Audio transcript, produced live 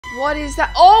What is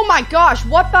that? Oh my gosh,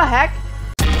 what the heck?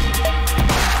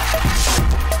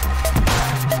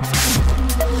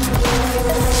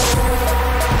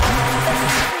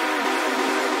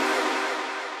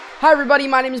 Hi everybody,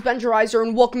 my name is Benjerizer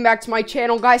and welcome back to my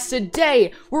channel. Guys,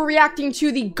 today we're reacting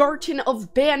to the Garten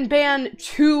of Banban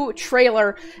 2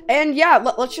 trailer. And yeah,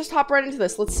 let's just hop right into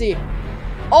this. Let's see.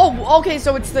 Oh, okay,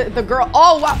 so it's the girl.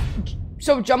 Oh, wow.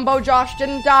 So Jumbo Josh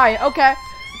didn't die. Okay.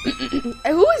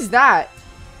 Who is that?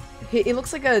 He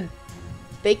looks like a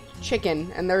baked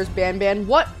chicken. And there's Banban.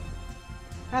 What?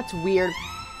 That's weird.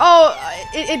 Oh,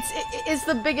 it's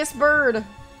the biggest bird.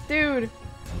 Dude.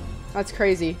 That's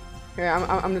crazy. Here, I'm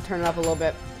gonna turn it up a little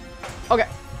bit. Okay.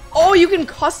 Oh, you can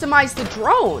customize the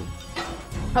drone.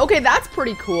 Okay, that's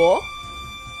pretty cool.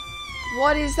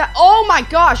 What is that? Oh my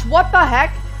gosh, what the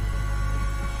heck?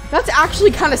 That's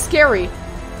actually kind of scary.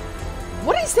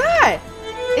 What is that?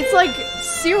 It's like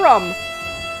serum.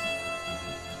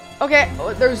 Okay,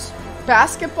 there's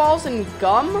basketballs and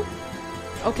gum.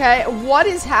 Okay, what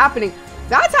is happening?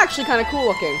 That's actually kind of cool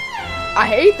looking. I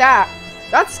hate that.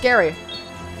 That's scary.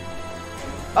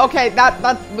 Okay, that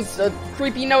was a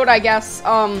creepy note, I guess.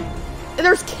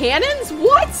 There's cannons?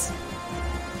 What?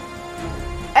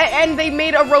 And they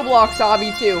made a Roblox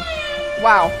obby too.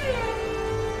 Wow.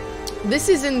 This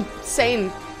is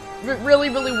insane. Really,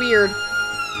 really weird.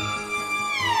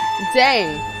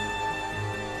 Dang.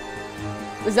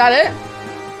 Is that it?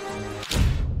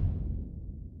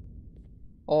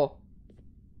 Oh.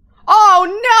 Oh,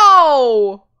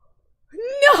 no!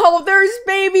 No, there's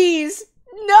babies!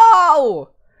 No!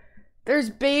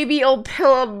 There's baby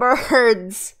Opila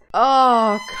birds.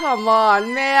 Oh, come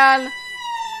on, man.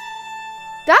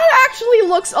 That actually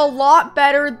looks a lot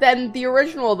better than the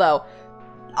original, though.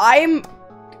 I'm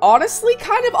honestly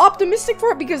kind of optimistic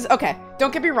for it because, okay,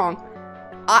 don't get me wrong.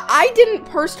 I didn't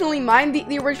personally mind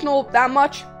the original that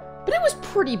much, but it was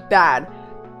pretty bad.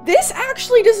 This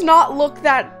actually does not look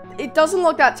that... It doesn't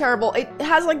look that terrible. It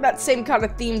has like that same kind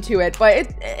of theme to it, but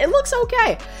it looks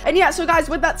okay. And yeah, so guys,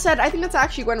 with that said, I think that's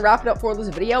actually going to wrap it up for this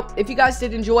video. If you guys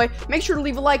did enjoy, make sure to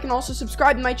leave a like and also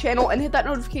subscribe to my channel and hit that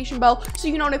notification bell so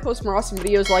you know when I post more awesome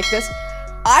videos like this.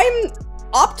 I'm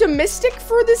optimistic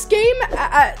for this game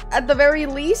at the very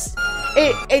least.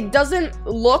 It doesn't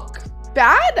look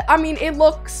bad. I mean, it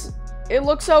looks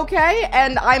okay,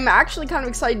 and I'm actually kind of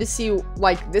excited to see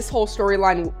like this whole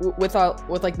storyline with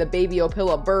like the baby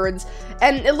Opila birds,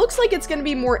 and it looks like it's gonna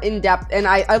be more in-depth, and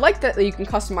I like that you can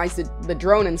customize the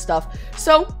drone and stuff.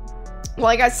 So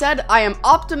like I said, I am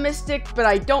optimistic, but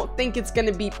I don't think it's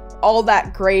gonna be all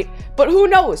that great, but who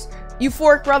knows?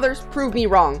 Euphoric Brothers, prove me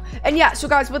wrong. And yeah, so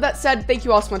guys, with that said, thank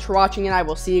you all so much for watching, and I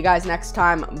will see you guys next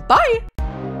time. Bye!